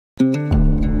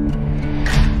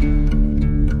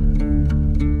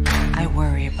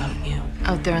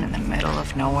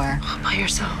of nowhere, all by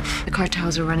yourself. The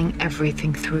cartels are running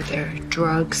everything through there.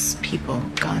 Drugs, people,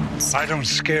 guns. I don't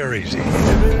scare easy.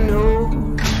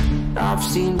 I've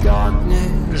seen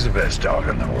darkness. Who's the best dog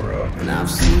in the world? And I've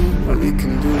seen what it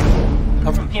can do.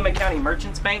 I'm from Pima County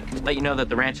Merchants Bank. Let you know that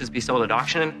the ranches be sold at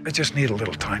auction. I just need a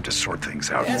little time to sort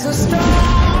things out. There's a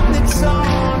storm that's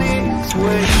on its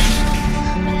way.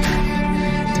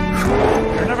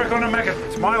 You're never gonna make it.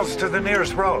 It's miles to the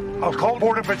nearest road. I'll call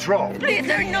Border Patrol. Please,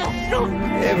 sir, no.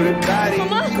 Everybody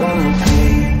Mama? gonna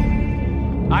pay.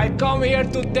 I come here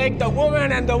to take the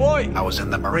woman and the boy. I was in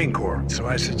the Marine Corps, so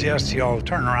I suggest you all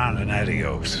turn around and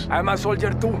adios. I'm a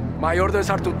soldier too. My orders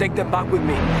are to take them back with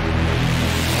me.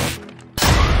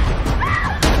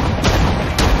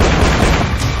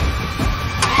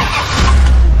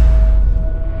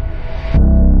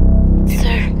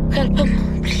 Sir, help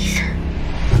him, please.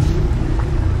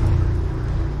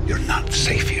 You're not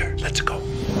safe here. Let's go.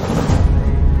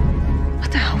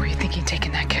 What the hell were you thinking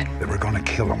taking that kid? They were gonna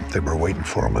kill him. They were waiting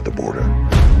for him at the border.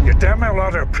 You damn well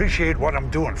ought to appreciate what I'm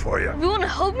doing for you. If you want to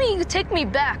help me, you can take me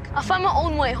back. I'll find my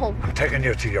own way home. I'm taking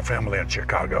you to your family in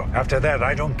Chicago. After that,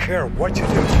 I don't care what you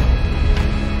do.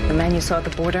 The man you saw at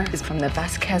the border is from the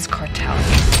Vasquez cartel.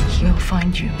 He'll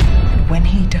find you. And when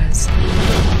he does,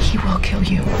 he will kill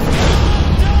you.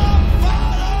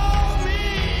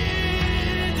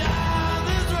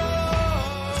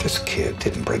 This kid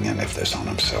didn't bring any of this on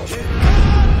himself.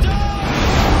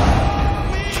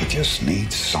 He just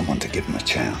needs someone to give him a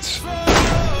chance.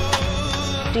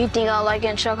 Do you think I'll like it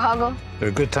in Chicago? There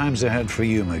are good times ahead for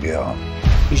you, Miguel.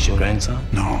 He's your grandson?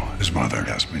 No, his mother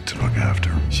asked me to look after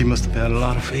him. She must have had a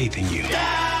lot of faith in you.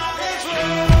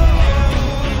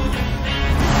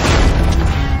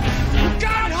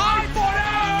 God, hide for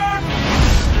her!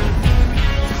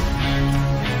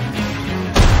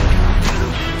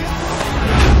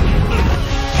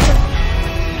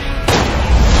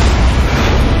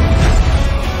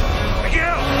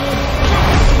 Miguel!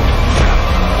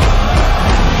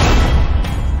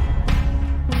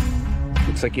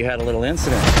 Looks like you had a little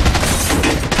incident.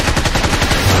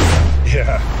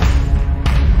 Yeah.